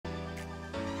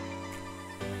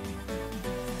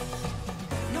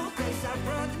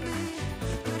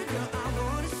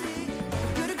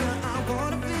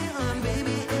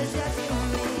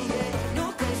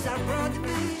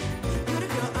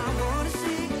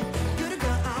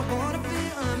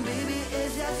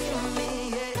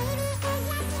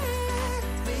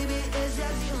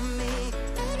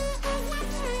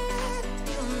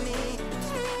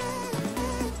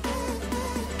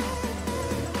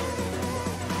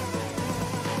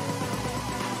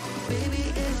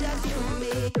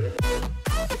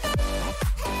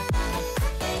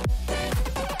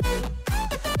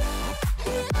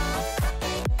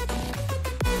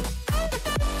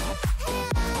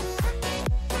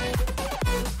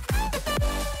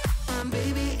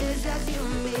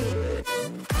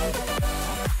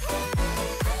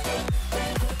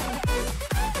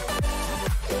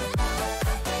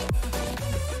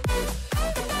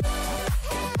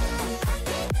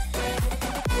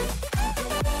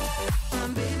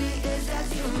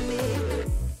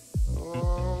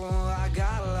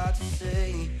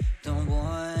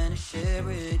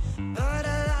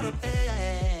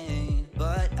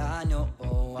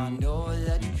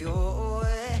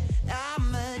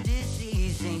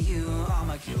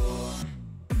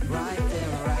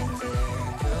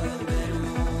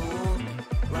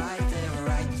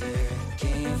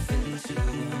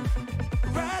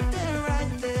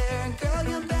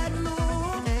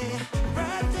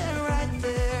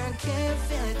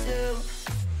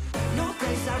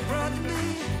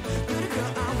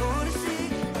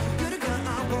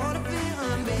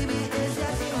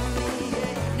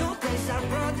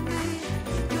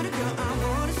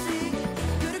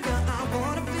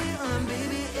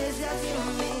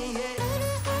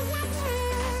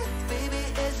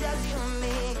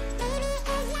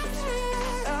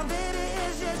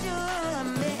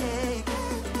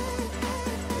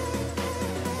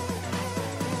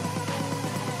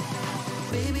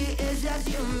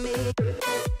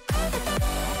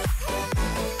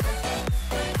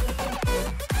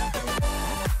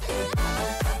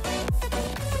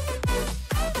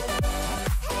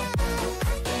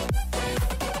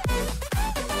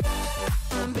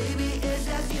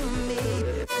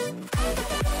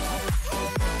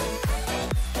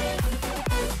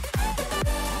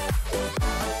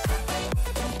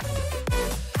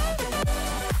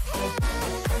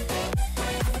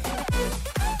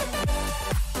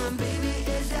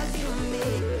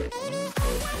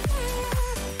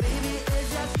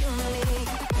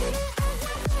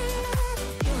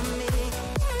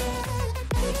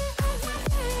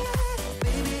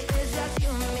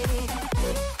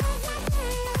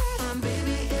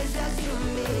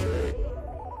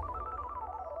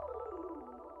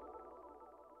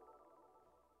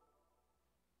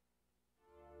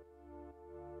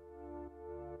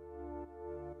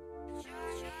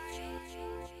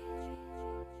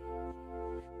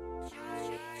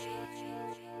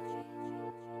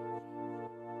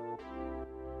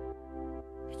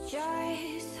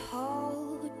Just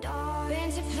hold on.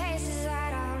 Been to places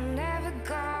that I'll never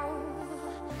go.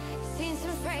 Seen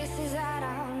some faces that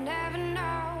I'll never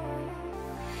know.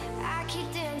 I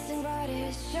keep dancing, but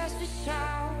it's just for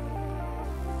show.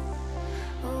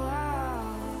 Whoa.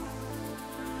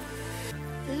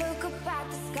 Look up at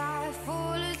the sky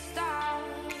full of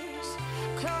stars.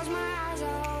 Close my eyes, I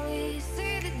only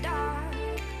see the dark.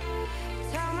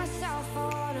 Tell myself I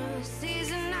wanna seize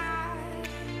the night.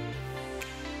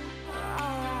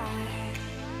 Alright,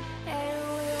 and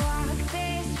we walk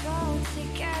this road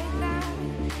together,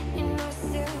 and I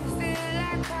still feel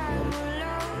like I'm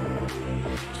alone.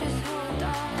 Just hold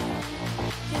on,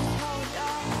 just hold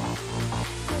on,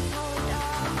 just hold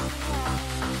on.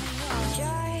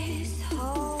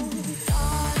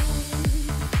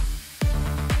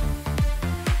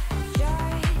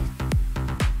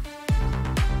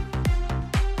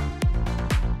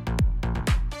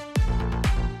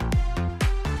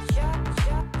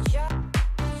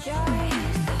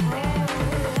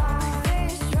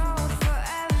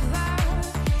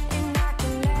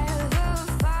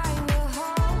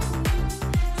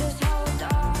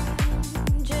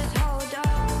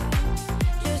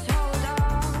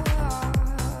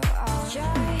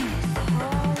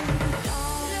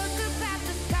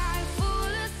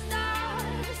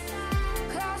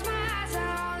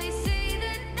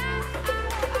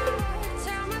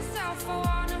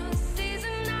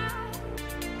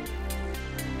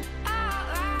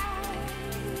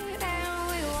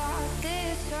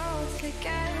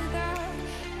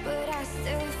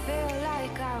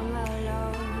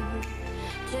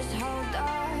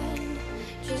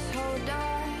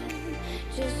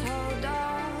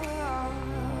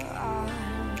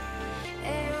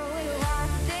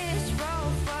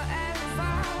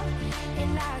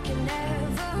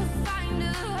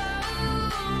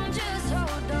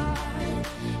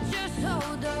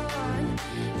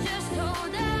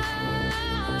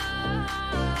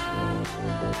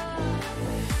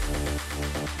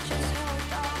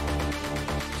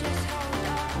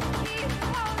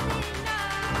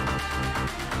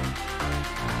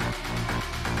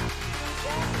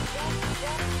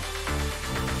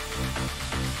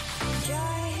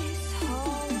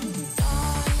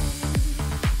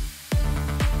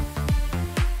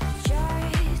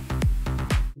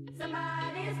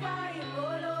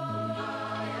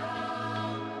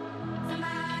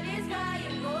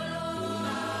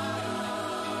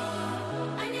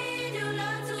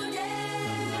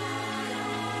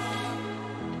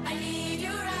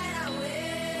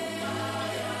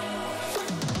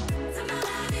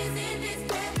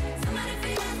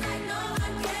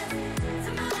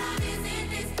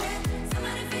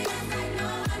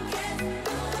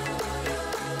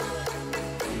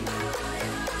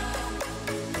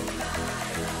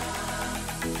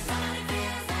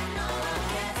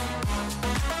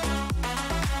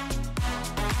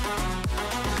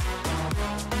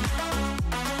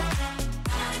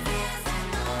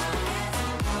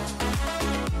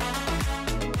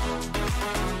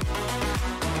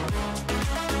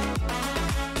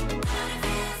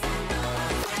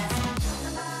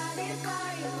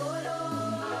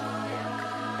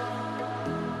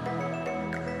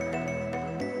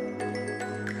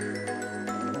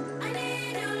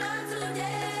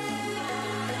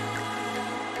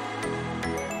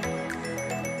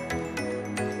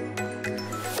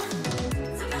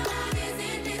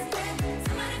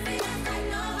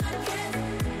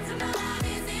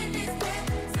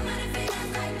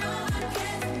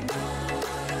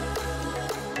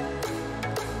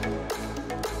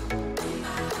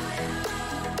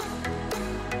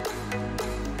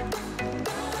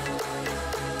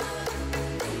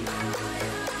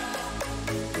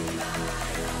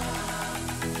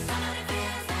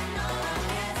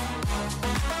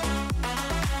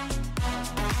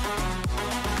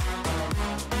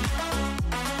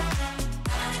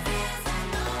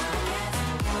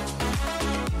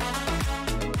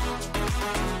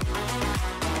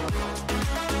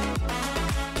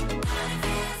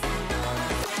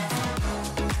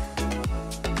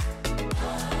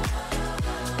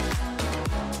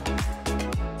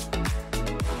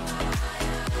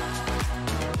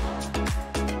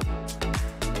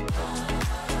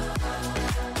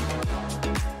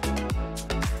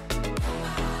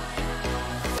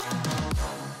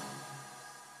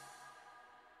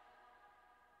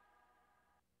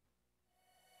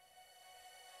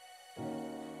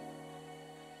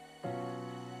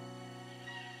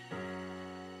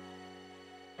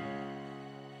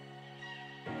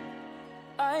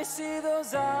 I see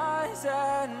those eyes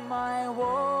and my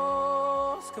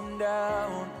walls come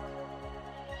down.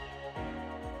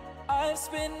 I've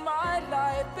spent my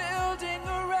life building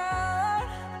around,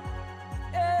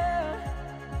 yeah.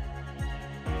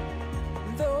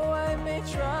 Though I may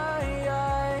try,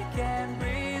 I can't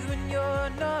breathe when you're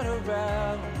not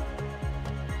around.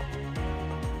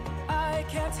 I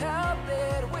can't help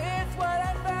it with what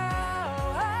I found.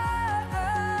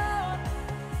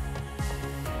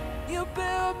 You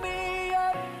build me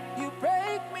up, you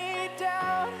break me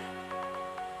down,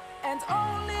 and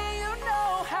only you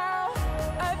know how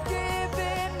I've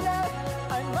given up.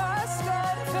 I must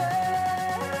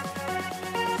confess,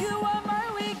 you are my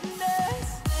weakness.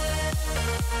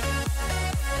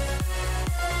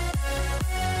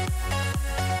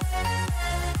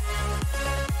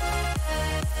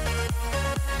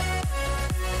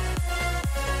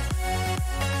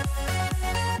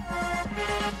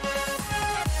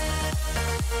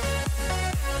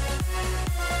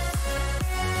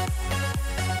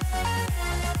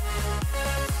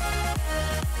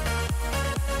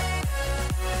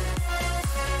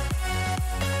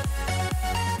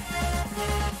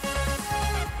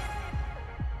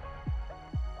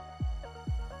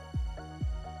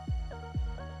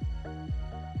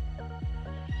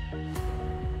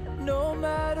 No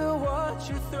matter what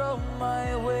you throw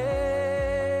my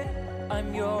way,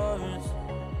 I'm yours.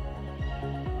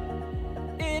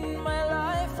 In my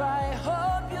life, I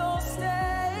hope you'll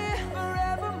stay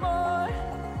forevermore.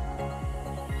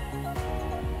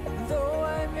 Though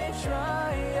I may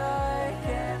try, I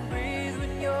can't breathe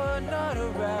when you're not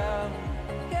around.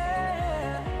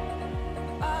 Yeah,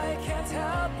 I can't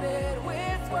help it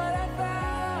with what I found.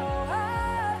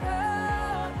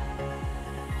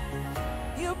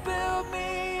 You build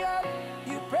me up,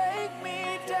 you break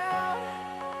me down.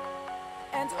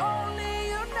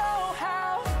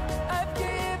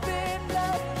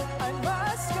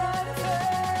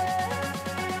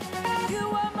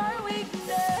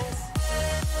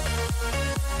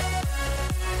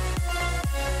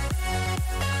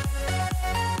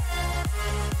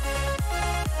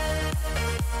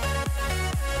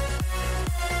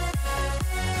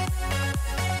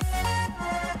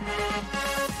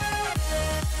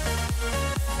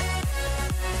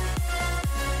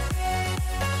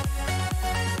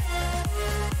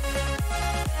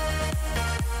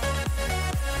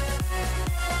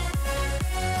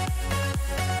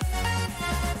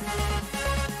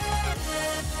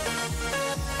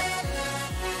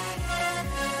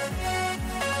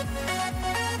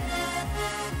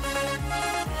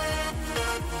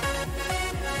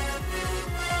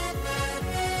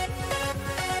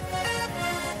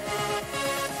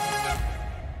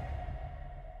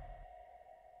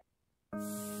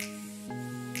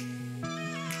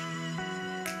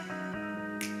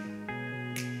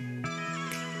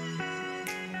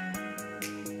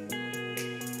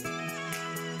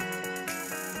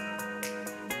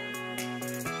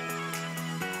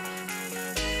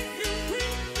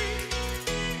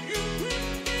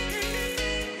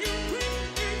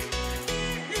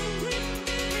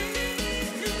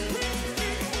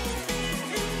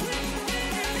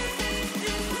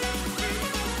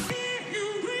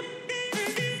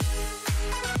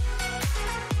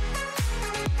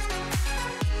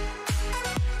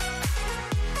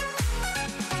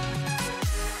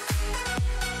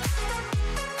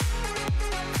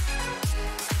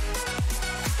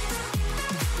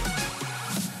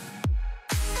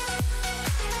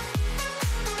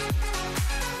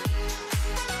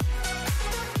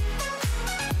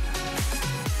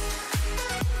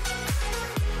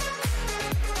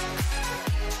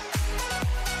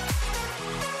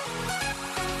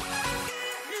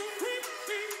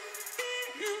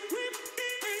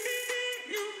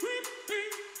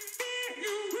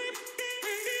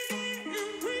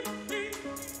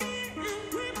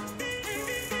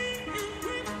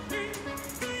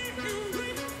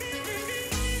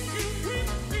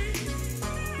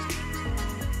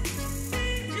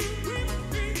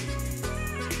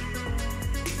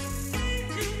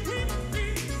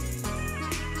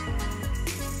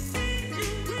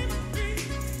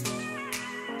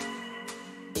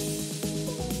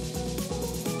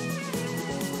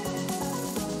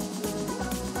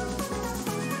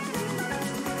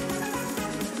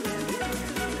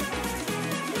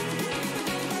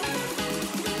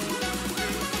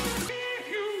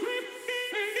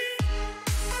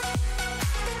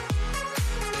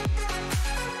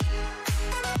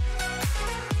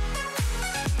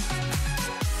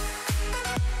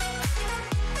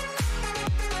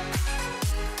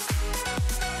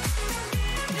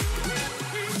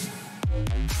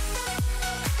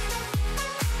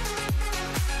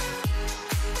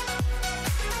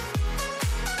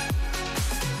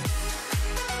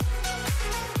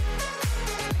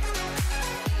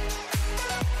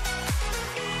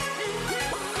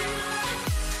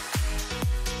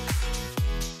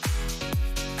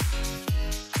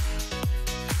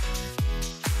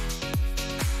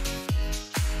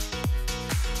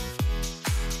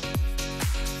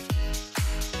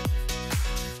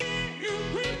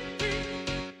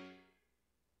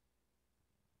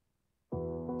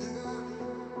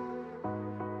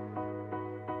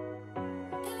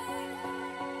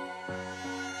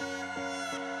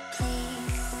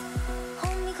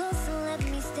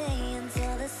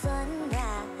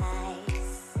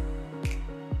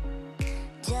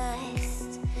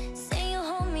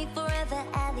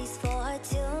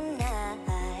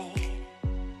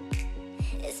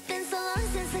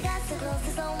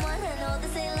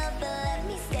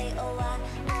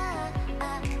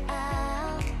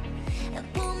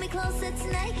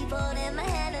 tonight, keep holding my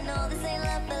hand. I know this ain't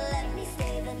love, but let me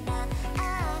stay the night.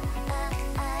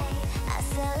 I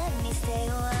said let me stay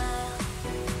a while.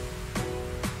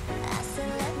 I said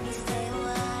let me stay a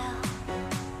while.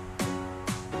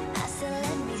 I said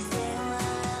let me stay a while. I said let me stay a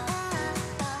while.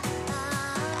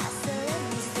 I said let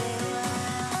me stay a while. I said let me stay a while.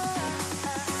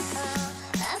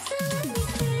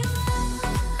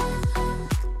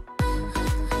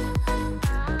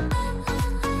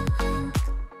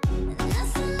 I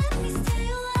said let me stay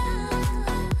a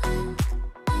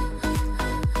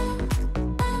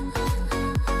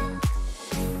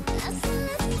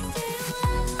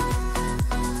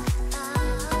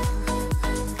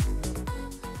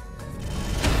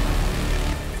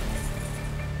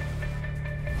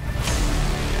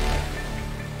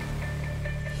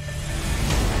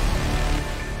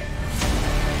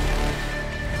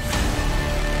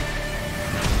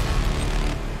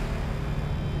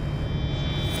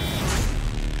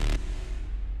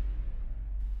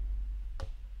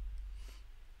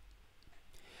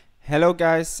Hello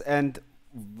guys and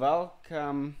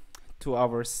welcome to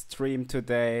our stream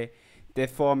today.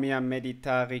 Deformia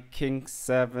Meditari King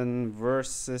 7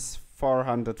 versus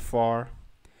 404.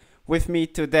 With me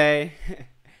today,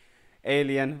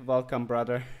 Alien. Welcome,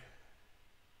 brother.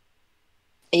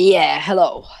 Yeah,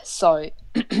 hello. So,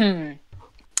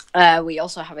 we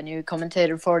also have a new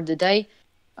commentator for the day.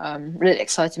 Really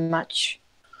exciting match.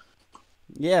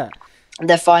 Yeah.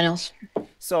 The finals.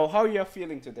 So, how you are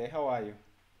feeling today? How are you?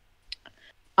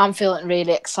 I'm feeling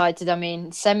really excited. I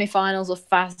mean, semi-finals of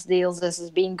Fast Deals. This has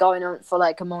been going on for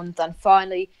like a month, and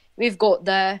finally we've got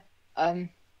there. One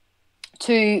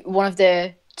of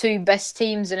the two best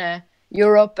teams in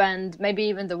Europe and maybe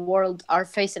even the world are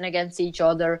facing against each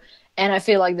other, and I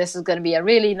feel like this is going to be a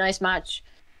really nice match,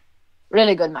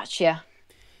 really good match. Yeah.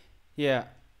 Yeah.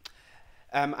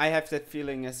 I have that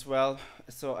feeling as well.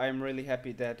 So I'm really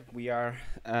happy that we are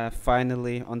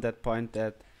finally on that point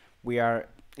that we are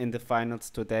in the finals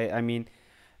today. I mean,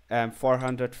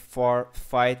 404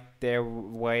 fight their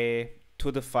way to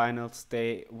the finals.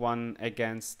 They won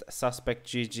against Suspect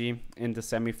GG in the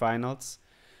semifinals.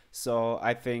 So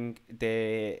I think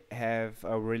they have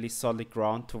a really solid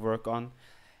ground to work on.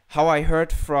 How I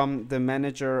heard from the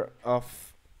manager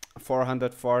of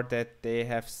 404 that they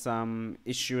have some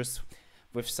issues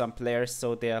with some players,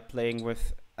 so they are playing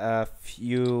with a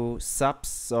few subs.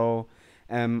 So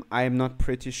I am not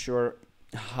pretty sure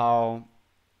how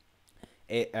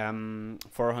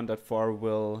 404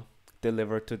 will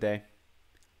deliver today.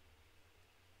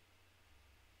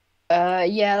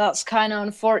 Yeah, that's kind of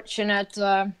unfortunate.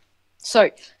 So,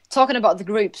 talking about the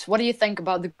groups, what do you think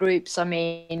about the groups? I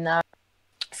mean,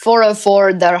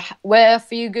 404, there were a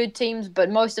few good teams, but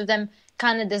most of them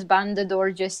kind of disbanded or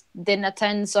just didn't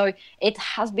attend. So it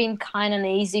has been kind of an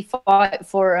easy fight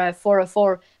for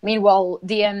 404. Meanwhile,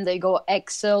 DM, they got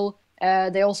Excel.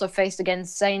 They also faced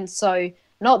against Saints. So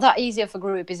not that easy of a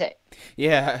group, is it?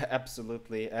 Yeah,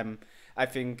 absolutely. I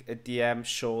think DM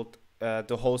showed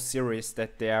the whole series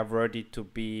that they are worthy to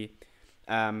be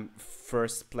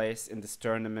first place in this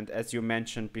tournament. As you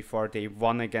mentioned before, they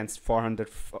won against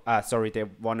they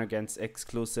won against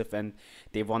Exclusive and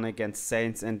they won against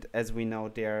Saints, and as we know,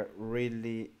 they are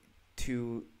really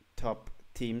two top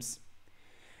teams.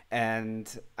 And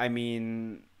I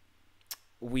mean,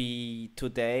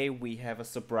 today we have a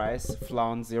surprise.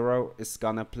 Flawn Zero is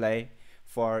gonna play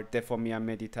for Deformia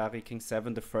Meditari King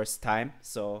 7 the first time.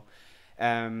 So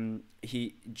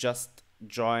he just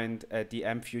joined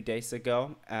DM few days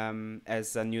ago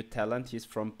as a new talent. He's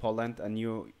from Poland, a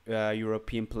new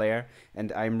European player,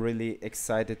 and I'm really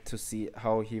excited to see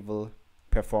how he will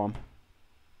perform.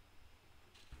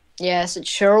 Yes, it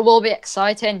sure will be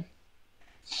exciting.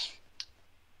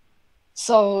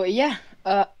 So yeah,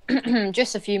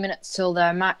 just a few minutes till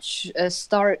the match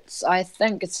starts. I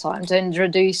think it's time to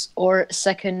introduce our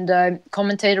second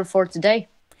commentator for today.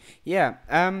 Yeah.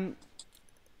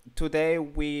 Today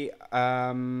we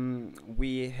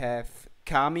have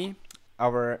Kami,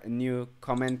 our new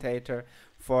commentator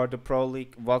for the Pro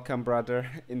League. Welcome,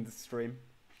 brother, in the stream.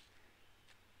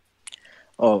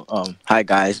 Hi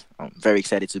guys. I'm very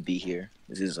excited to be here.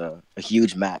 This is a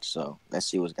huge match, so let's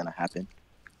see what's gonna happen.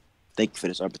 Thank you for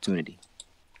this opportunity.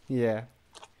 Yeah.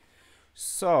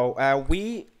 So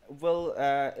we will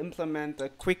implement a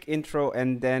quick intro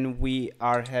and then we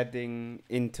are heading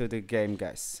into the game,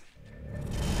 guys.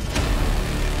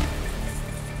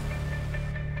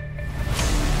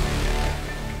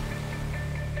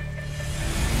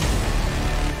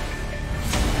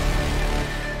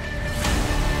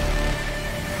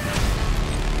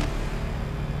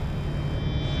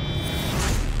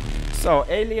 So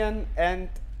Alien and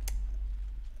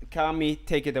Kami,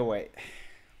 take it away.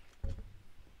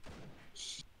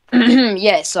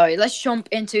 Yeah, so let's jump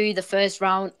into the first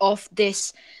round of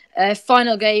this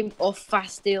final game of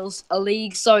Fast Deals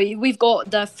League. So we've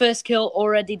got the first kill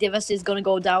already. Divas is going to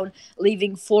go down,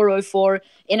 leaving 404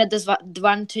 in a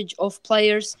disadvantage of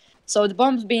players. So the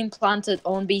bomb's being planted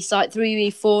on B side,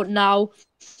 3v4 now.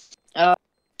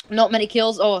 Not many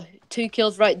kills. Oh, 2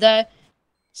 kills right there.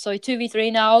 So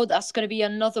 2v3 now. That's going to be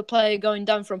another player going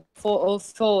down from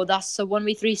 404. That's a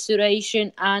 1v3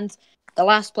 situation. And the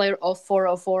last player of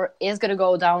 404 is going to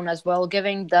go down as well,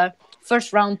 giving the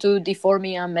first round to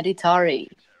Deformia Meditari.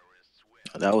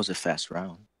 That was a fast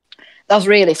round. That was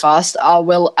really fast, I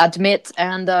will admit.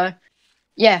 And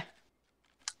yeah.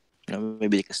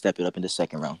 Maybe they could step it up in the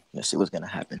second round. Let's see what's going to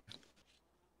happen.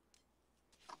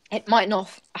 It might not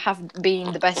have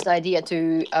been the best idea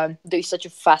to do such a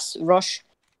fast rush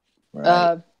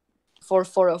for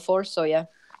 404. So yeah.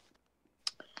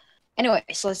 Anyway,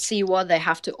 so let's see what they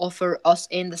have to offer us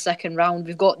in the second round.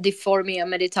 We've got Deformia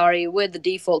Meditari with the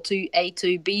default 2A,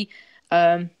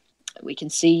 2B. We can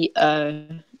see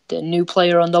the new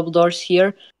player on double doors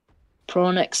here.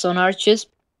 Pronex on arches.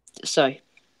 So,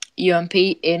 UMP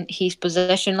in his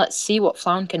possession. Let's see what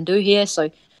Flown can do here. So,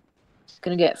 he's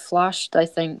going to get flashed, I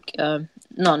think.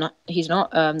 No, he's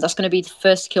not. That's going to be the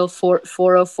first kill for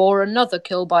 404. Another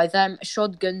kill by them.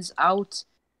 Shotguns out.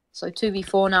 So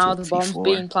 2v4 now, 2v4. The bomb's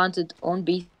being planted on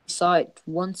B side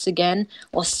once again.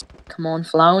 Come on,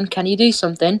 Flown, can you do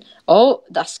something? Oh,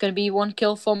 that's going to be one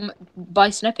kill by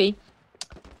Snippy.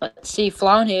 Let's see,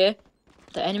 Flown here.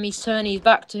 The enemy's turning his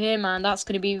back to him, and that's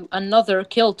going to be another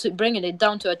kill, bringing it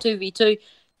down to a 2v2.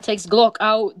 Takes Glock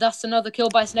out. That's another kill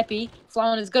by Snippy.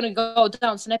 Flown is going to go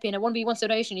down. Snippy in a 1v1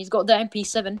 situation. He's got the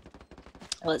MP7.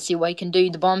 Let's see what he can do.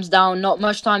 The bomb's down. Not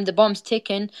much time. The bomb's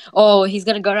ticking. Oh, he's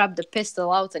going to grab the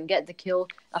pistol out and get the kill.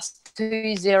 That's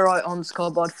 2-0 on the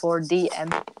scoreboard for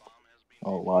DM.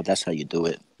 Oh, wow. That's how you do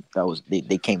it.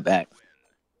 They came back.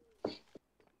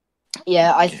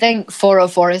 Yeah, I think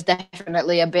 404 is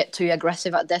definitely a bit too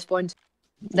aggressive at this point.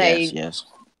 They yes.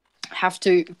 have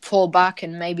to fall back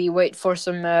and maybe wait for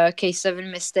some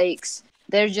K7 mistakes.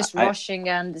 They're just rushing,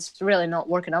 and it's really not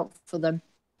working out for them.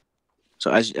 So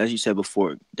as you said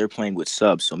before, they're playing with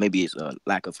subs, so maybe it's a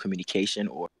lack of communication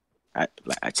or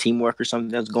a teamwork or something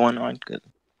that's going on. Cause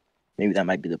maybe that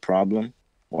might be the problem.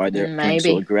 Why they're playing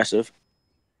so aggressive.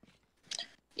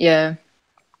 Yeah.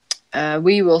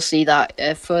 We will see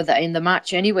that further in the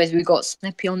match. Anyways, we got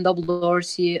Snippy on double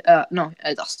doors here. No,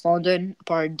 that's London.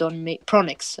 Pardon me.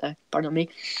 Pronix. Pardon me.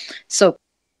 So,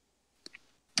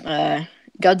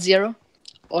 God Zero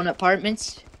on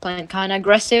apartments. Playing kind of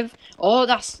aggressive. Oh,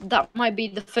 that might be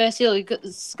the first heal.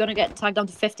 It's going to get tagged down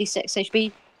to 56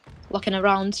 HP. Looking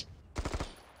around.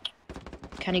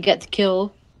 Can he get the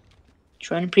kill?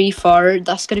 Trying pre-fire.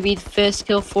 That's going to be the first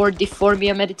kill for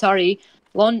Deformia Meditari.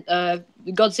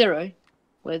 God Zero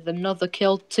with another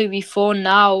kill. 2v4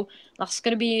 now. That's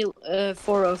going to be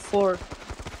 404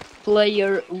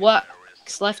 player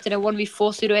Wax left in a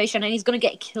 1v4 situation, and he's going to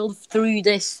get killed through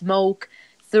this smoke.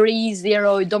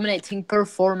 3-0 dominating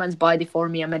performance by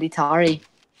Deformia Meditari.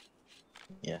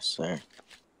 Yes, sir.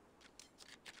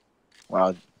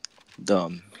 Wow,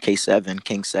 the K7,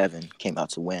 King 7 came out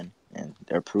to win, and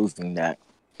they're proving that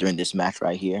during this match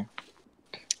right here.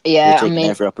 Yeah, they're taking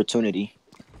every opportunity.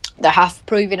 They have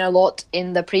proven a lot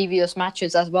in the previous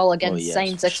matches as well against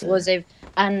Saints, Explosive,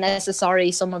 and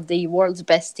Necessary, some of the world's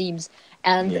best teams.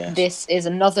 And this is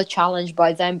another challenge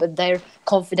by them, but they're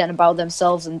confident about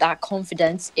themselves, and that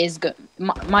confidence is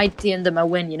might end them a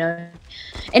win, you know.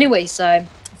 Anyways,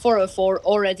 404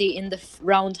 already in the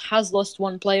round has lost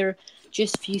one player,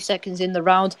 just a few seconds in the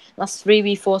round. That's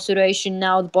 3v4 situation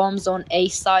now. The bombs on A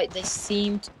side. They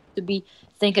seem to be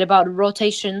thinking about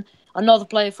rotation. Another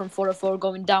player from 404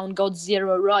 going down. God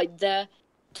Zero right there.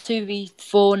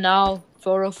 2v4 now.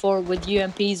 404 with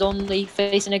UMPs only,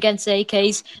 facing against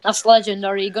AKs. That's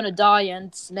legendary. Gonna die,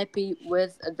 and Snippy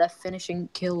with the finishing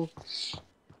kill.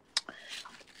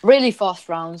 Really fast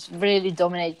rounds. Really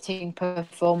dominating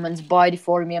performance by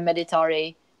Deformia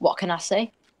Meditari. What can I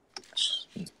say?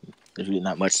 There's really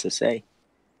not much to say.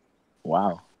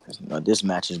 Wow. This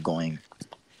match is going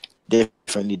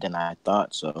differently than I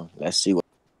thought, so let's see what...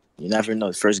 You never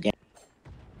know. The first game.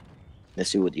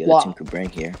 Let's see what the other team could bring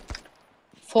here.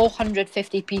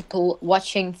 450 people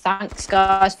watching. Thanks,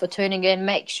 guys, for tuning in.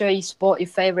 Make sure you support your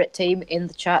favorite team in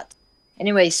the chat.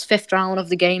 Anyways, fifth round of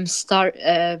the game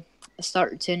starting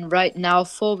right now.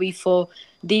 4v4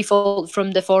 default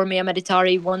from Deformia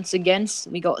Meditari once again.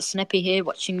 We got Snippy here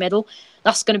watching middle.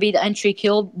 That's going to be the entry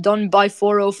kill done by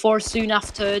 404. Soon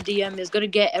after, DM is going to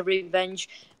get a revenge.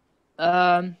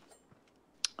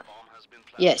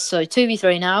 Yes, so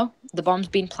 2v3 now. The bomb's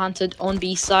been planted on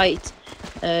B site.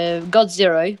 God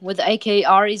Zero with the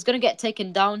AKR. He's going to get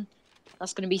taken down.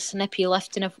 That's going to be Snippy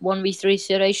left in a 1v3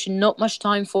 situation. Not much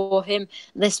time for him.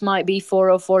 This might be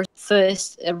 404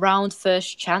 first round,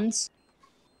 first chance.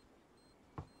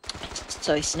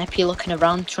 So Snippy looking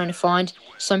around, trying to find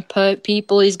some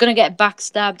people. He's going to get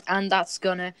backstabbed, and that's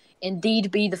going to indeed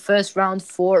be the first round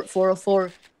for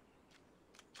 404.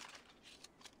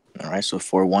 All right, so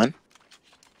 4-1.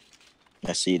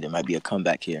 Let's see, there might be a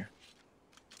comeback here.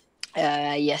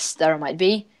 Yes, there might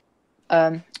be.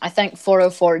 I think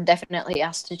 404 definitely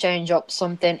has to change up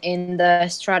something in the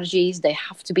strategies. They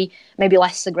have to be maybe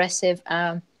less aggressive.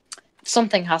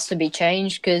 Something has to be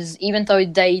changed because even though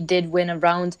they did win a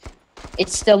round,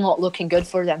 it's still not looking good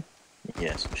for them.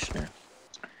 Yes, for sure.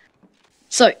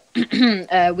 So,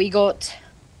 we got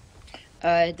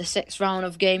the sixth round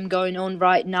of game going on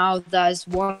right now. There's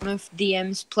one of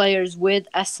DM's players with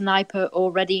a sniper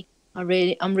already. I'm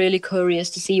really curious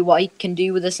to see what he can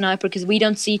do with a sniper because we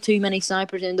don't see too many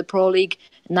snipers in the Pro League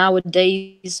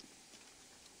nowadays.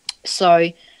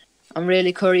 So, I'm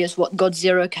really curious what God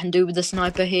Zero can do with the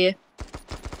sniper here.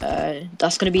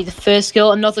 That's going to be the first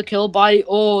kill. Another kill by...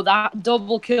 Oh, that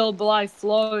double kill by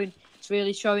Flown. It's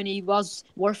really showing he was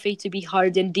worthy to be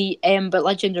hired in DM, but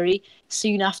Legendary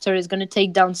soon after is going to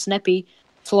take down Snippy.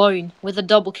 Flown with a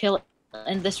double kill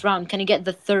in this round. Can he get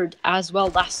the third as well?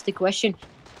 That's the question.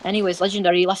 Anyways,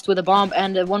 Legendary left with a bomb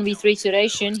and a 1v3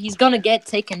 situation. He's going to get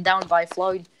taken down by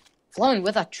Flown. Flown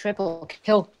with a triple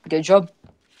kill. Good job.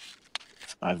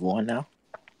 5-1 now.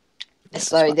 Yeah,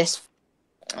 so this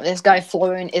guy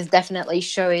Flown is definitely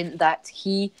showing that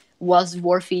he was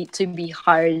worthy to be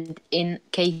hired in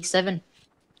K7.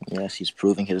 Yes, he's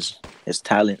proving his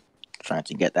talent, trying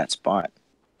to get that spot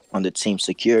on the team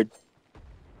secured.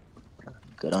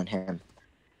 Good on him.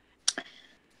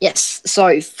 Yes, so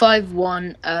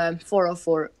 5-1,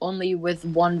 404, only with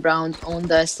one round on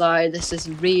their side. This is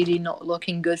really not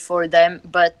looking good for them,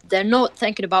 but they're not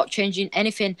thinking about changing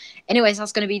anything. Anyways,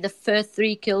 that's going to be the first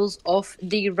 3 kills of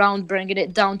the round, bringing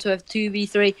it down to a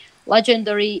 2v3.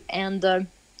 Legendary and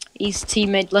his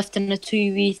teammate left in a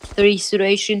 2v3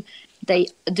 situation. They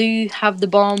do have the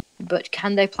bomb, but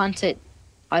can they plant it?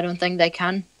 I don't think they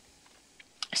can.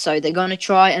 So they're going to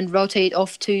try and rotate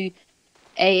off to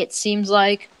A, it seems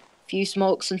like. Few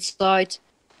smokes inside.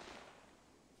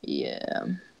 Yeah.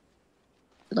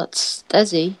 That's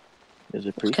Desi.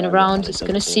 Looking around, he's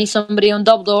going to see somebody on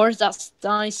double doors. That's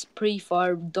nice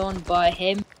pre-fire done by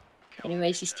him.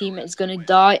 Anyways, his teammate is going to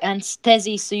die. And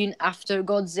Stezzy soon after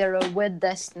God Zero with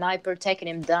the sniper taking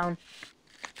him down.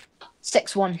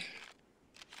 6-1.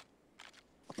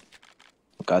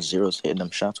 God Zero's hitting them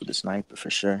shots with the sniper for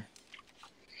sure.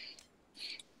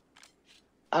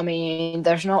 I mean,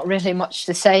 there's not really much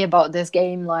to say about this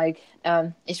game. Like,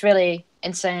 it's really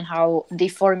insane how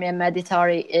Deformia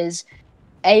Meditari is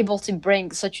able to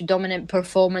bring such a dominant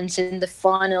performance in the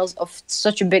finals of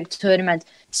such a big tournament.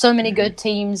 So many good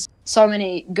teams, so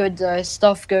many good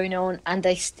stuff going on, and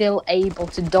they're still able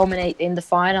to dominate in the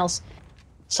finals.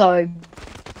 So,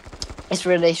 it's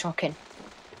really shocking.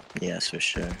 Yes, for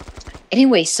sure.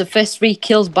 Anyway, so first 3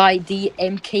 kills by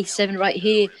DMK7 right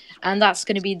here. And that's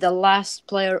going to be the last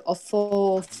player of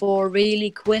 4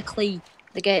 really quickly.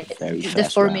 They get the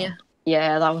Formia.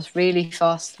 Yeah, that was really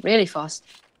fast. Really fast.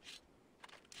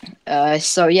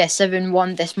 So, yeah,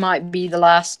 7-1. This might be the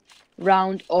last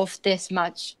round of this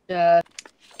match.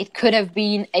 It could have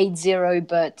been 8-0,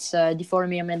 but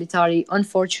Deformia Militari,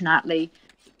 unfortunately,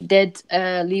 did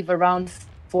leave a round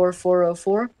for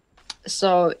 404.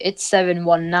 So, it's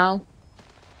 7-1 now.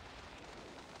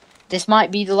 This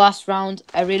might be the last round.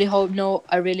 I really hope no.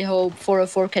 I really hope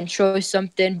 404 can show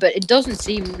something, but it doesn't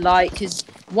seem like, because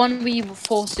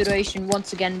 1v4 situation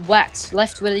once again. Wax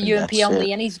left with a UMP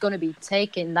only, and he's going to be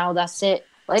taken. Now that's it.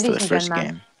 Ladies and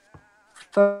gentlemen,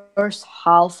 first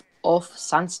half of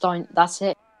Sandstone. That's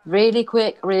it. Really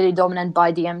quick, really dominant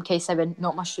by the MK7.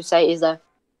 Not much to say, is there?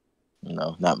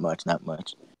 No, not much, not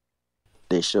much.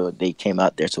 They came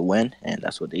out there to win, and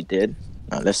that's what they did.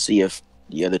 Now let's see if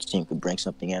the other team could bring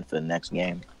something in for the next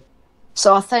game.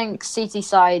 So I think CT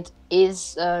side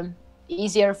is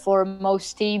easier for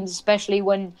most teams, especially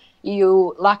when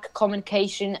you lack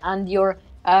communication and your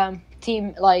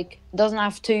team doesn't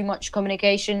have too much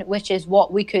communication, which is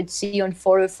what we could see on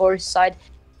 404's side.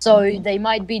 So they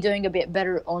might be doing a bit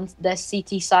better on the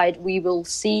CT side. We will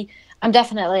see. I'm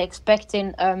definitely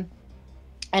expecting, and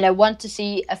I want to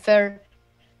see a fair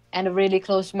and a really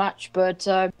close match, but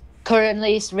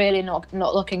currently, it's really not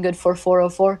looking good for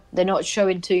 404. They're not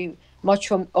showing too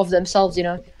much of themselves, you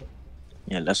know.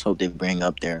 Yeah, let's hope they bring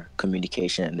up their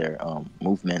communication and their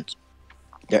movement,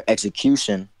 their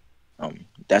execution.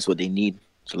 That's what they need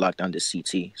to lock down this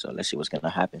CT. So let's see what's gonna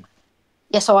happen.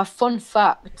 Yeah, so a fun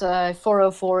fact,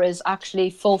 404 is actually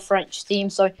full French team,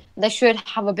 so they should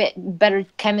have a bit better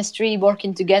chemistry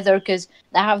working together because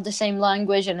they have the same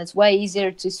language and it's way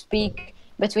easier to speak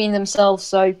between themselves,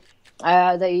 so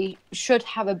they should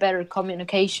have a better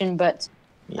communication, but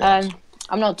Yes.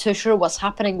 I'm not too sure what's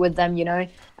happening with them, you know.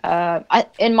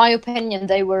 In my opinion,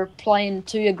 they were playing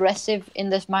too aggressive in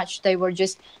this match. They were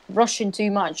just rushing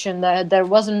too much, and there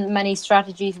wasn't many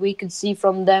strategies we could see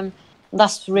from them.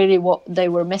 That's really what they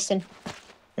were missing.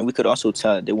 And we could also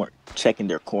tell that they weren't checking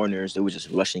their corners. They were just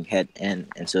rushing head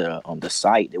into the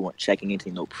site. They weren't checking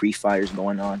anything, no pre-fires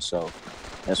going on. So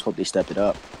let's hope they step it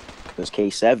up. Because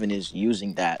K7 is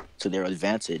using that to their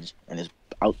advantage and is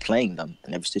outplaying them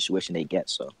in every situation they get.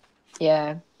 So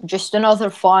Yeah, just another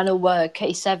final where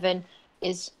K7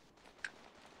 is.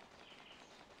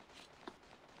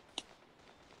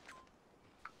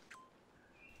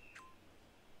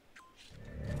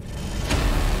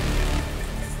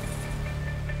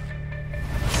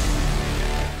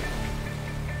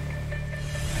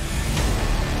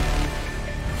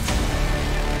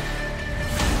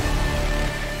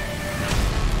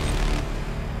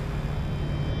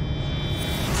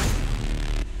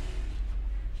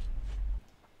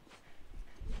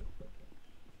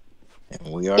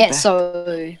 and we are Yeah, back.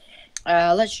 so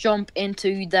let's jump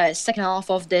into the second half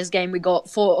of this game. We got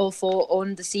 404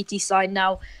 on the CT side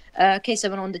now.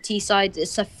 K7 on the T side.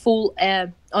 It's a full.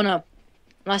 Oh no,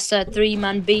 that's a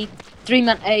 3-man B,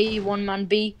 3-man A, 1-man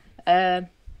B.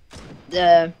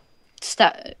 The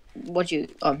stat. What you?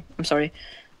 I'm sorry.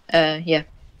 Yeah,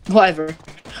 whatever.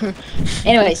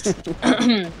 Anyways,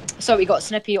 so we got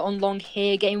Snippy on long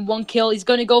here, getting 1 kill. He's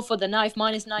gonna go for the knife,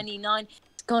 -99.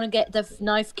 He's gonna get the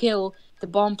knife kill. The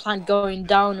bomb plant going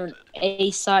down on A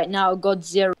site now. Got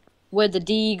 0 with the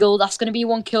Deagle. That's gonna be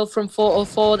 1 kill from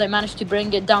 404. They managed to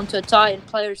bring it down to a tie in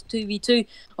players 2v2.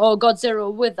 Oh, got 0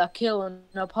 with a kill on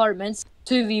apartments.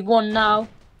 2v1 now.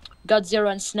 Got 0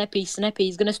 and Snippy. Snippy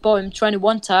is gonna spot him trying to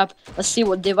one tap. Let's see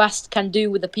what Devast can do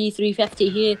with the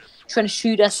P350 here. Trying to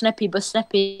shoot at Snippy, but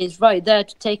Snippy is right there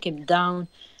to take him down.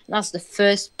 That's the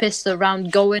first pistol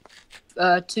round going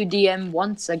to DM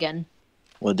once again.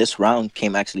 Well, this round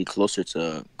came actually closer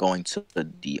to going to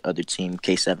the other team.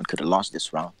 K7 could have lost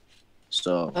this round.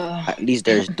 So at least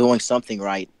they're doing something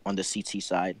right on the CT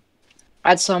side.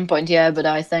 At some point, yeah, but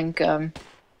I think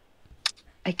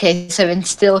K7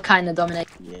 still kind of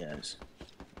dominates. Yes.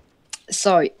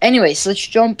 So, anyways, let's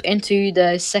jump into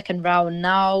the second round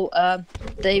now.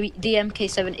 The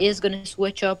DMK7 is going to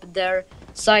switch up their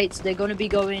sites. They're going to be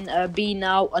going B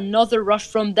now. Another rush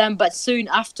from them, but soon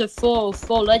after 4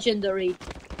 legendary.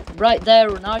 Right there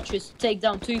on Archers to take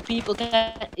down 2 people.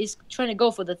 He's trying to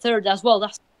go for the third as well.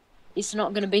 It's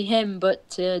not going to be him, but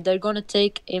they're going to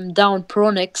take him down.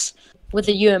 Pronix with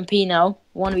a UMP now.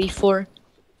 1v4.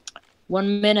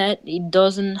 1 minute. He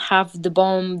doesn't have the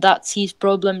bomb. That's his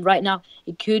problem right now.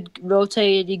 He could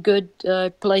rotate. He could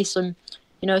play some,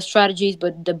 strategies,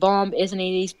 but the bomb isn't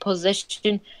in his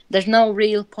position. There's no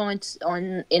real point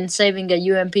in saving a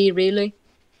UMP really.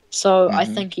 So I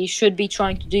think he should be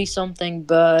trying to do something,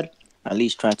 but at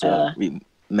least try to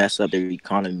mess up their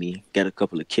economy, get a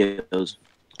couple of kills,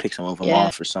 pick some of them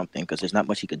off or something, because there's not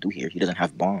much he could do here. He doesn't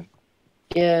have bomb.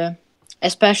 Yeah,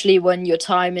 especially when your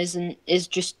time is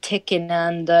just ticking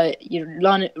and you're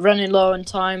running low on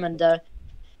time and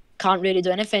can't really do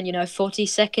anything. 40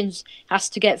 seconds, has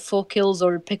to get 4 kills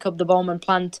or pick up the bomb and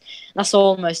plant. That's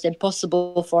almost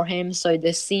impossible for him. So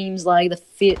this seems like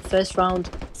the first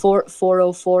round for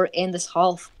 404 in this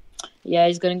half. Yeah,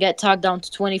 he's going to get tagged down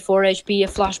to 24 HP, a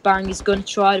flashbang. He's going to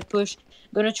try to push,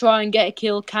 going to try and get a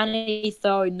kill. Can he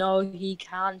though? No, he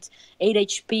can't. 8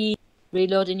 HP,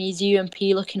 reloading his UMP,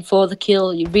 looking for the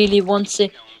kill. He really wants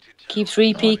it. Keeps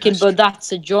re-peeking, but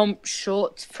that's a jump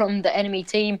shot from the enemy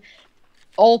team.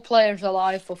 All players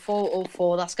alive for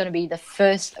 404. That's going to be the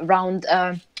first round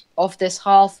of this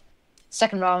half.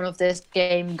 Second round of this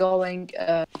game going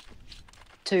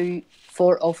to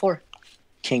 404.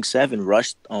 King 7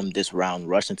 rushed this round,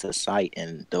 rushed into the site,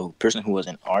 and the person who was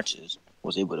in arches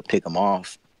was able to pick him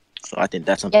off. So I think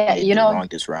that's something they did wrong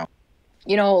this round.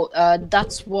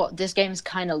 That's what this game is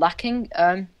kind of lacking.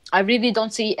 I really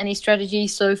don't see any strategy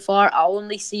so far. I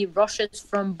only see rushes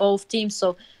from both teams.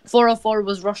 So 404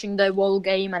 was rushing the whole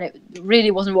game and it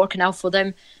really wasn't working out for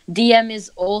them. DM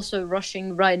is also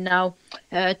rushing right now.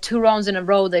 2 rounds in a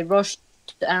row they rushed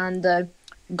and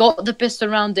got the pistol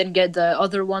round, didn't get the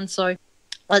other one. So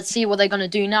let's see what they're going to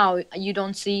do now. You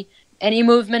don't see any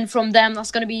movement from them.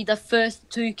 That's going to be the first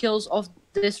 2 kills of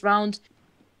this round.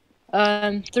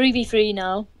 3v3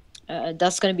 now.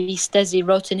 That's going to be Stezzy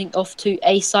rotating off to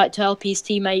A site to help his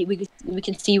teammate. We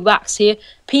can see Wax here.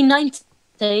 P90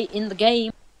 in the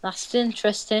game. That's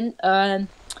interesting.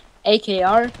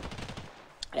 AKR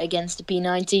against the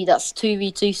P90. That's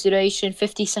 2v2 situation.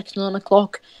 50 seconds on the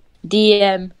clock.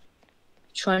 DM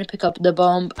trying to pick up the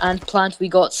bomb and plant. We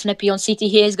got Snippy on CT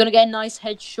here. He's going to get a nice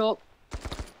headshot.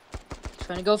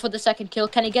 Trying to go for the second kill.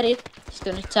 Can he get it? He's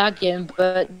going to tag him,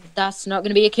 but that's not going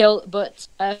to be a kill. But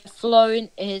Flown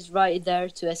is right there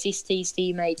to assist his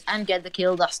teammate and get the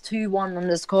kill. That's 2-1 on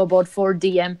the scoreboard for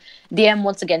DM. DM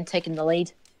once again taking the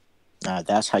lead.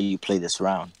 That's how you play this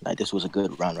round. Like, this was a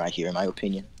good round right here, in my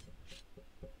opinion.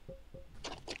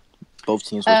 Both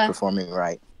teams were performing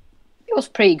right. It was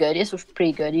pretty good. This was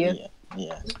pretty good, yeah.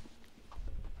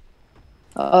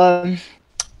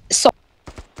 So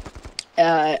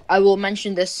I will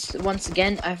mention this once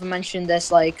again. I've mentioned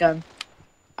this like a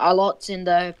lot in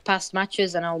the past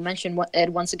matches, and I'll mention it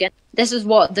once again. This is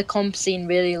what the comp scene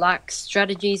really lacks: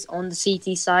 strategies on the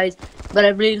CT side. But I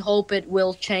really hope it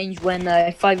will change when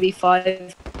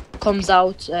 5v5 comes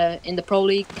out in the Pro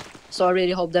League. So I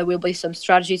really hope there will be some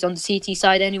strategies on the CT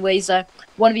side. Anyways,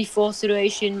 1v4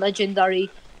 situation, Legendary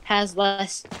has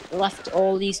left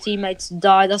all these teammates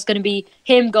die. That's going to be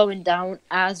him going down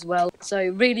as well. So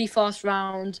really fast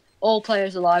round. All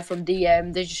players alive from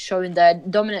DM. They're just showing their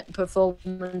dominant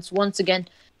performance once again.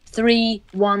 3-1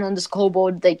 on the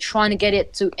scoreboard. They're trying to get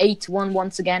it to 8-1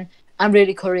 once again. I'm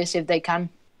really curious if they can.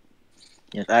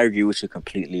 Yes, I agree with you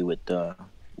completely. If the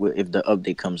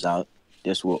update comes out,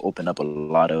 this will open up a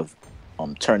lot of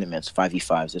tournaments,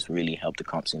 5v5s. This will really help the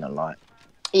comp scene a lot.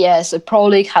 Yes, Pro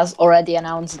League has already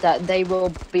announced that they will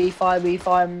be 5v5.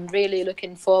 I'm really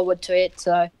looking forward to it.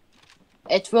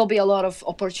 It will be a lot of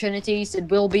opportunities. It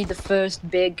will be the first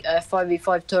big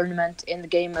 5v5 tournament in the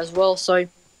game as well. So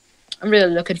I'm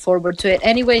really looking forward to it.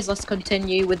 Anyways, let's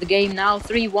continue with the game now.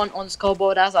 3-1 on the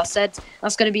scoreboard, as I said.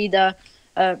 That's going to be the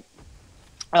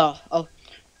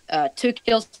 2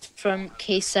 kills from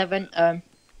K7.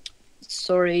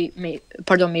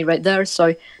 Pardon me right there.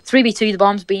 So 3v2, the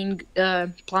bomb's being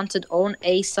planted on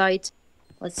A site.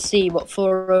 Let's see what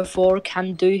 404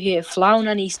 can do here. Flown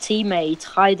and his teammate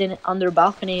hiding under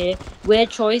balcony here.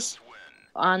 Weird choice.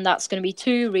 And that's going to be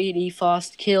 2 really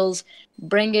fast kills,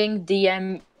 bringing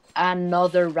DM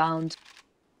another round.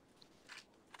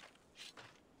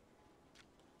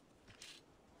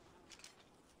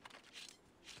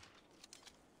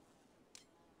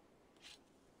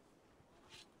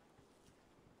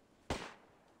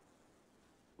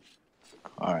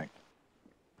 All right.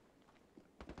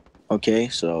 Okay,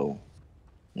 so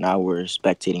now we're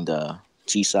spectating the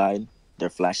T side. They're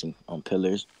flashing on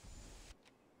pillars.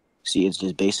 See, it's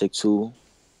just basic 2A,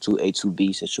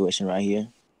 2B situation right here.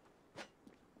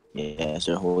 Yes,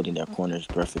 they're holding their corners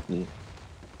perfectly.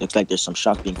 Looks like there's some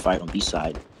shots being fired on B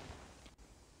side.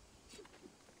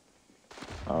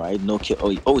 All right, no kill.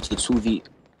 Oh, it's the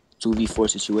 2v4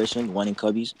 situation. One in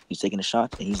Cubbies. He's taking a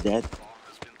shot and he's dead.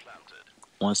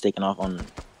 One's taking off on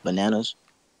Bananas.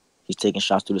 He's taking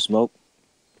shots through the smoke.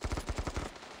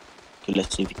 Okay,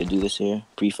 let's see if he can do this here.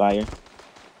 Pre-fire.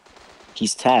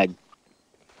 He's tagged.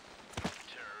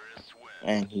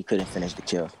 And he couldn't finish the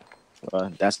kill.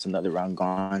 That's another round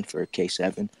gone for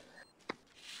K7.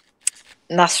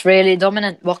 That's really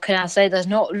dominant. What can I say? There's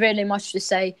not really much to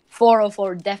say.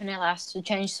 404 definitely has to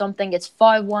change something. It's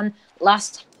 5-1.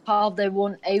 Last half they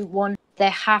won 8-1. They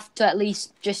have to at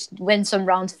least just win some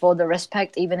rounds for the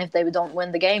respect, even if they don't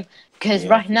win the game. Because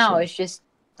right now it's just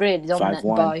really dominant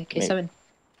by K7.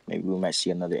 Maybe we might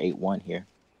see another 8-1 here.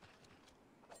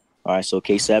 All right, so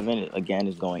K7 again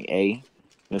is going A.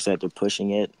 Looks like they're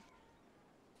pushing it.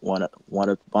 One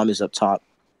bomb is up top.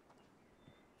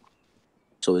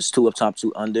 So it's 2 up top,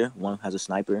 2 under. One has a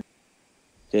sniper.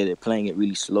 Okay, they're playing it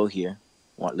really slow here.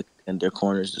 Look in their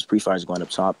corners. This pre-fire is going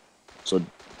up top. So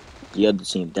the other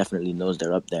team definitely knows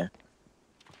they're up there.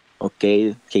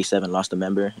 Okay, K7 lost a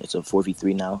member. It's a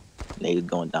 4v3 now. They're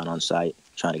going down on site,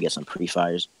 trying to get some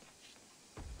pre-fires.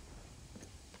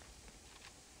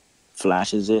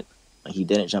 Flashes it. He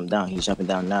didn't jump down. He's jumping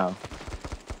down now.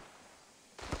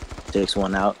 Takes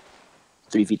one out.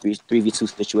 3v2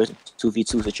 situation.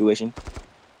 2v2 situation.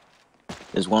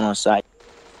 There's one on site.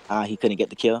 He couldn't get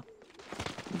the kill.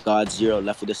 God 0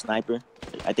 left with a sniper.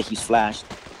 I think he's flashed.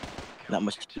 Not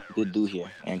much he could do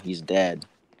here, and he's dead.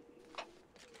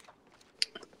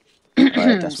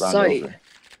 Alright, that's round over.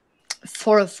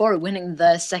 4-4 winning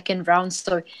the second round.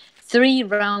 So 3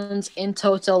 rounds in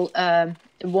total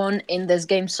won in this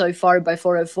game so far by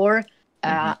 4-4.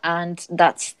 and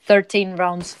that's 13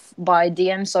 rounds by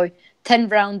DM. So 10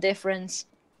 round difference,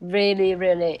 really,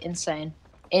 really insane.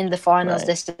 In the finals, Right.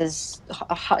 this is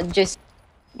just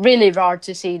really rare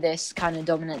to see this kind of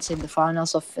dominance in the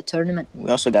finals of a tournament. We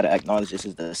also got to acknowledge this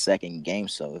is the second game,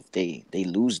 so if they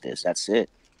lose this, that's it.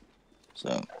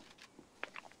 So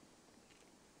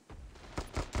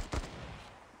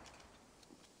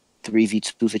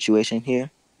 3v2 situation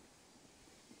here.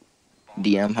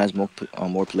 DM has more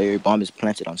player. Bomb is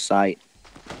planted on site.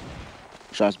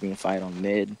 Shots being fired on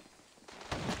mid.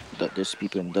 There's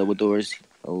people in double doors.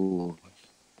 Oh,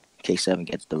 K7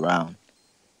 gets the round.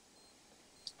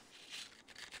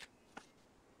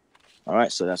 All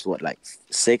right, so that's what, like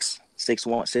 6-1,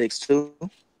 6-2.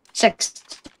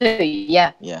 6-2,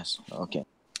 yeah. Yes. Okay.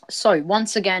 So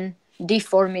once again,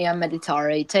 D4 and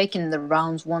Meditare taking the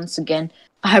rounds once again.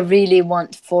 I really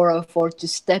want 404 to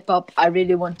step up. I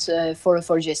really want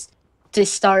 404 just to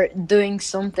start doing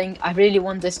something. I really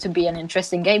want this to be an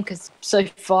interesting game because so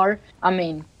far, I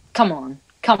mean, come on.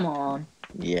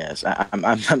 Yes,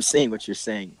 I'm seeing what you're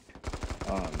saying.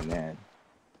 Oh man.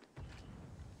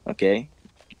 Okay.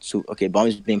 So bomb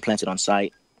is being planted on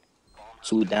site.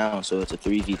 2 down, so it's a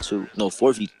 3v2. No,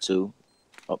 4v2.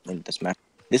 Oh, and that's match.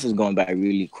 This is going by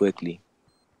really quickly.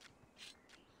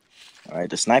 All right,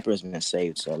 the sniper has been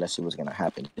saved, so let's see what's gonna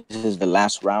happen. This is the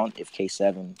last round. If King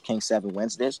 7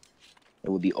 wins this, it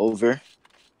will be over.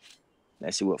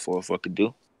 Let's see what 404 could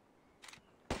do.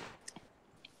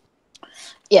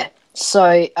 Yeah.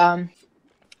 So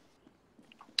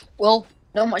well,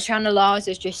 not much to analyze.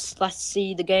 It's just let's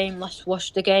see the game. Let's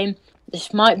watch the game.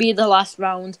 This might be the last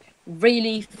round.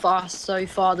 Really fast so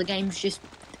far. The game's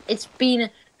it's been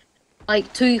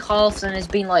like 2 halves and it's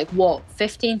been like what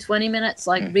 15-20 minutes,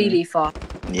 like really fast.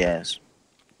 Yes.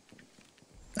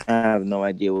 I have no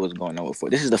idea what's going on with 4.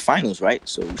 This is the finals, right?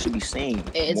 So we should be seeing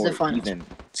It's the more finals. even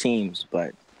teams,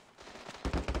 but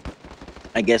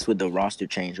I guess with the roster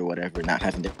change or whatever, not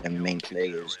having the main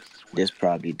players, this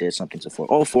probably did something to 4.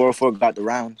 Oh, 404 got the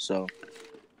round, so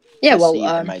Yeah, let's well, see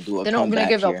if they might do a they're not gonna comeback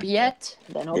give up here. yet.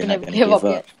 They're not They're gonna not gonna give up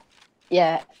give yet.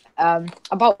 Yeah.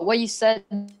 About what you said,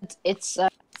 it's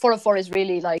 404 is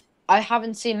really like I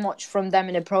haven't seen much from them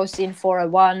in the pro scene for a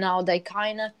while now. They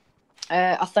kind of,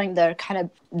 I think they're kind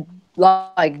of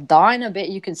like dying a bit.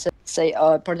 You could say,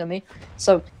 pardon me.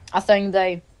 So I think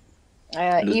they,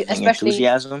 Losing especially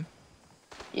enthusiasm.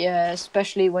 yeah,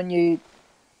 especially when you.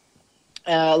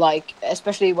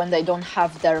 Especially when they don't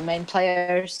have their main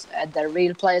players, their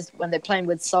real players, when they're playing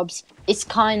with subs, it's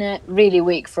kind of really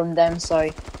weak from them. So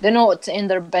they're not in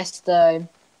their best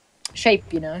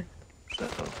shape, you know. So,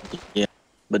 yeah,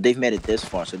 but they've made it this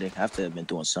far, so they have to have been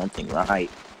doing something right.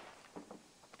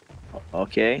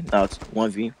 Okay, now it's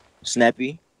 1v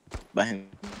Snappy by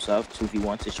himself,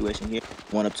 2v1 situation here.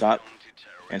 1 up top,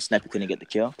 and Snappy couldn't get the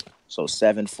kill. So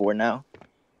 7-4 now.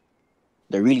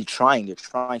 They're really trying. They're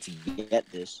trying to get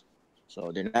this,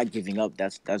 so they're not giving up.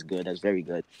 That's good. That's very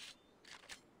good.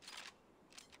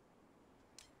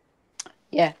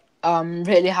 Yeah, I'm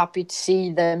really happy to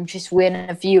see them just win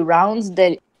a few rounds.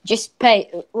 They just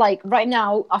pay like right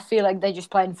now. I feel like they're just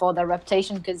playing for their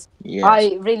reputation because Yes.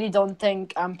 I really don't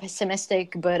think I'm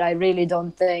pessimistic, but I really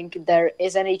don't think there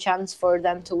is any chance for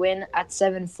them to win at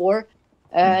 7-4.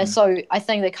 So I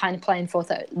think they're kind of playing for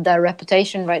their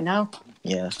reputation right now.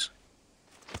 Yes.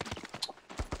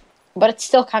 But it's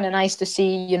still kind of nice to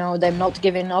see, you know, them not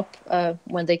giving up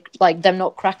when they like them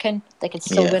not cracking. They can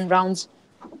still Yeah. win rounds.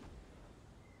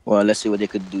 Well, let's see what they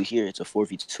could do here. It's a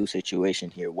 4v2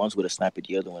 situation here. One's with a sniper,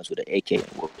 the other one's with an AK.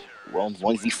 Well,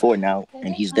 1v4 now,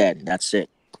 and he's dead. That's it.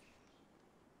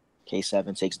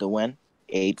 K7 takes the win.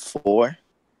 8-4.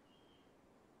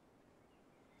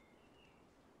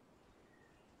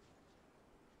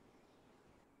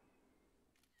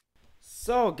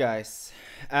 So guys,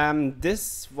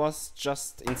 this was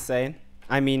just insane.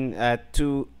 I mean,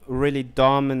 2 really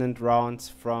dominant rounds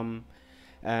from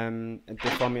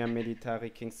Defomia Military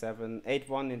King 7,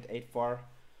 8-1 and 8-4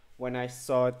 when I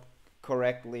saw it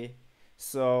correctly.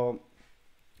 So,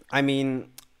 I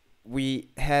mean, we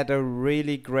had a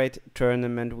really great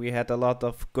tournament. We had a lot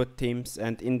of good teams,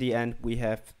 and in the end, we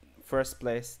have first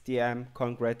place DM.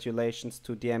 Congratulations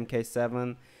to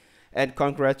DMK7. And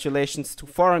congratulations to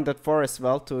 404 as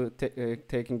well to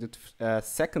taking the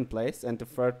second place. And the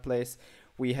third place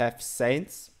we have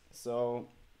Saints. So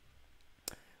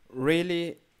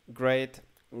really great,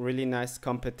 really nice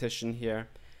competition here.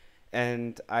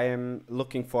 And I am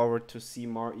looking forward to see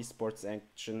more esports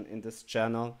action in this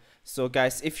channel. So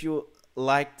guys, if you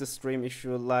like the stream, if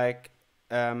you like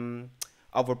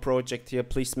our project here,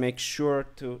 please make sure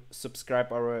to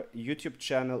subscribe our YouTube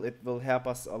channel. It will help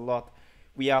us a lot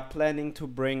We are planning to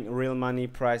bring real money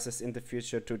prizes in the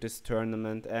future to this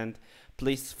tournament, and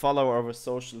please follow our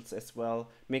socials as well.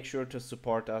 Make sure to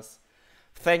support us.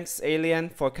 Thanks, Alien,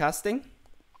 for casting.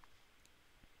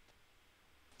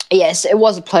 Yes, it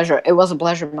was a pleasure. It was a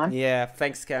pleasure, man. Yeah,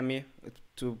 thanks, Cami,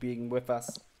 to being with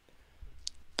us.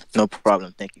 No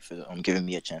problem. Thank you for giving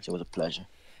me a chance. It was a pleasure.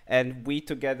 And we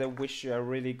together wish you a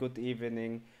really good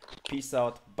evening. Peace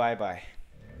out. Bye-bye.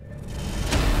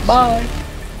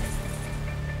 Bye.